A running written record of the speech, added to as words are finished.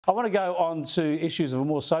I want to go on to issues of a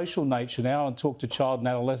more social nature now and talk to child and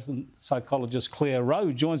adolescent psychologist Clare Rowe,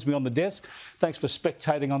 who joins me on the desk. Thanks for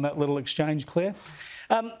spectating on that little exchange, Clare.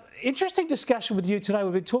 Interesting discussion with you today.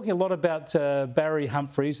 We've been talking a lot about Barry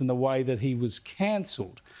Humphries and the way that he was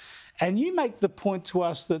cancelled. And you make the point to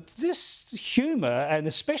us that this humour and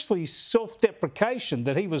especially self-deprecation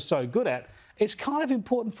that he was so good at is kind of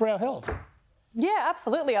important for our health. Yeah,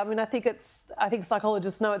 absolutely. I mean, I think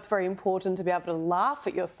psychologists know it's very important to be able to laugh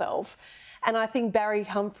at yourself. And I think Barry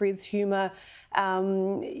Humphries' humour,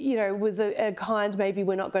 was a kind maybe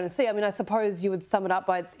we're not going to see. I mean, I suppose you would sum it up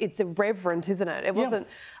by it's irreverent, isn't it? It wasn't,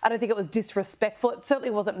 I don't think it was disrespectful. It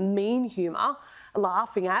certainly wasn't mean humour,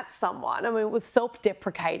 laughing at someone. I mean, it was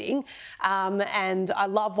self-deprecating. And I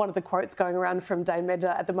love one of the quotes going around from Dame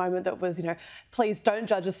Medna at the moment that was, please don't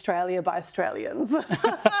judge Australia by Australians.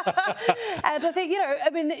 And I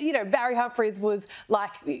think, Barry Humphries was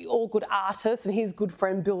like all good artists, and his good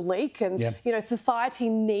friend Bill Leak. And, society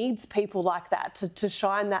needs people like that to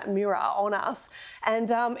shine that mirror on us.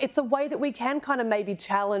 And it's a way that we can kind of maybe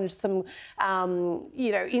challenge some,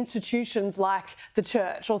 institutions like the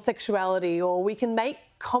church or sexuality, or we can make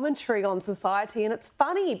commentary on society, and it's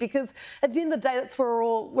funny because at the end of the day, that's where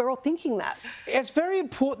we're all thinking that. It's very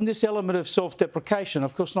important, this element of self-deprecation.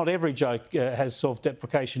 Of course, not every joke has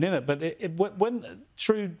self-deprecation in it, but when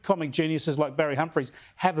true comic geniuses like Barry Humphries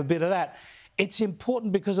have a bit of that, it's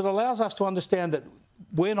important because it allows us to understand that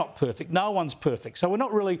we're not perfect. No one's perfect. So we're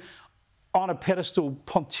not really on a pedestal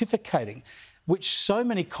pontificating, which so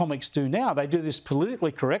many comics do now. They do this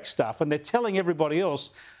politically correct stuff and they're telling everybody else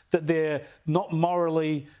that they're not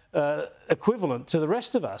morally equivalent to the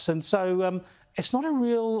rest of us. And so it's not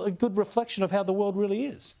a good reflection of how the world really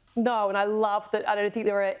is. No, and I love that. I don't think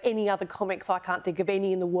there are any other comics, I can't think of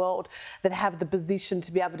any in the world, that have the position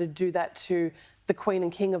to be able to do that to the Queen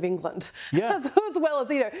and King of England, as well as,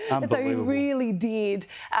 and so he really did,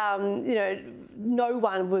 no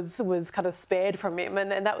one was kind of spared from him,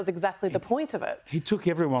 and that was exactly the point of it. He took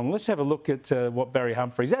everyone. Let's have a look at what Barry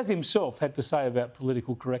Humphries, as himself, had to say about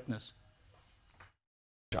political correctness.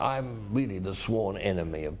 I'm really the sworn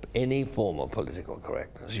enemy of any form of political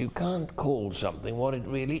correctness. You can't call something what it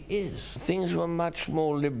really is. Things were much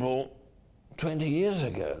more liberal 20 years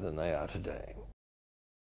ago than they are today.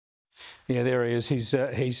 Yeah, there he is.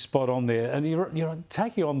 He's spot on there. And you're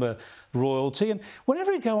taking on the royalty. And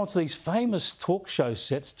whenever you go onto these famous talk show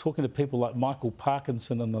sets, talking to people like Michael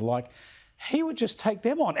Parkinson and the like, he would just take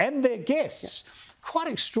them on and their guests. Yeah. Quite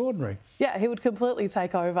extraordinary. Yeah, he would completely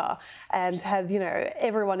take over and had,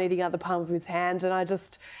 everyone eating out the palm of his hand. And I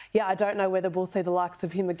don't know whether we'll see the likes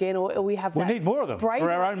of him again, or we have We need more of them for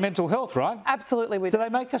our own mental health, right? Absolutely, we do. Do they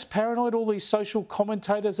make us paranoid, all these social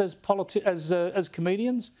commentators as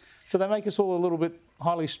comedians? Do they make us all a little bit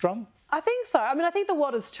highly strung? I think so. I mean, I think the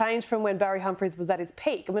world has changed from when Barry Humphries was at his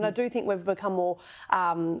peak. I mean, I do think we've become more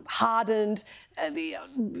hardened,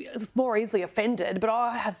 more easily offended, but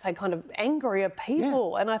I have to say kind of angrier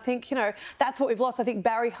people. Yeah. And I think, that's what we've lost. I think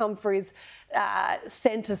Barry Humphries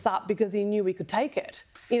sent us up because he knew we could take it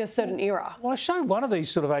in a certain era. Well, I showed one of these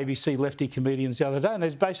sort of ABC lefty comedians the other day, and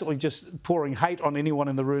they're basically just pouring hate on anyone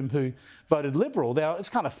in the room who voted Liberal. Now, it's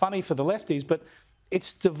kind of funny for the lefties, but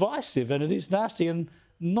it's divisive and it is nasty, and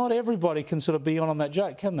not everybody can sort of be on that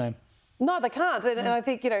joke, can they? No, they can't. And I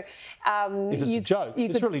think, if it's a joke,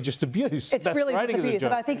 it's really just abuse. It's really just abuse.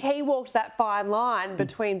 And I think he walked that fine line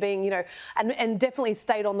between being, and definitely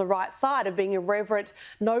stayed on the right side of being irreverent.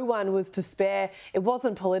 No one was to spare. It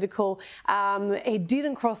wasn't political. He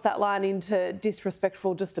didn't cross that line into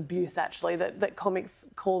disrespectful, just abuse, actually, that comics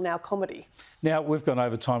call now comedy. Now, we've gone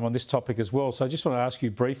over time on this topic as well, so I just want to ask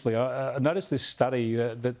you briefly. I noticed this study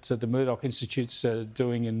that the Murdoch Institute's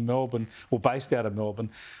doing in Melbourne, or based out of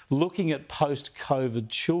Melbourne, looking at post-COVID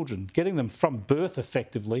children, getting them from birth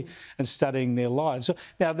effectively and studying their lives. So,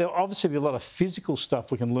 now, there'll obviously be a lot of physical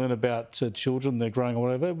stuff we can learn about children, they're growing or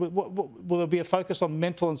whatever. Will there be a focus on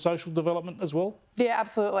mental and social development as well? Yeah,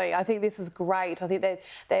 absolutely. I think this is great. I think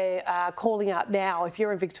they're calling out now, if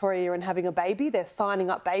you're in Victoria and having a baby, they're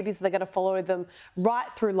signing up babies. They're going to follow them right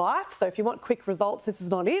through life. So if you want quick results, this is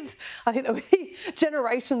not it. I think there'll be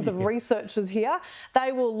generations of researchers here.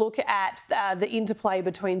 They will look at the interplay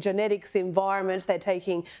between genetics, environment. They're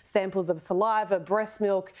taking samples of saliva, breast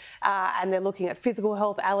milk, and they're looking at physical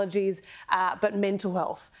health, allergies, but mental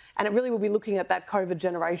health. And it really will be looking at that COVID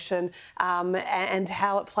generation and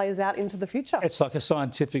how it plays out into the future. It's like a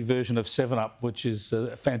scientific version of 7-Up, which is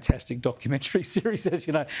a fantastic documentary series, as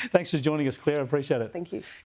you know. Thanks for joining us, Clare. I appreciate it. Thank you.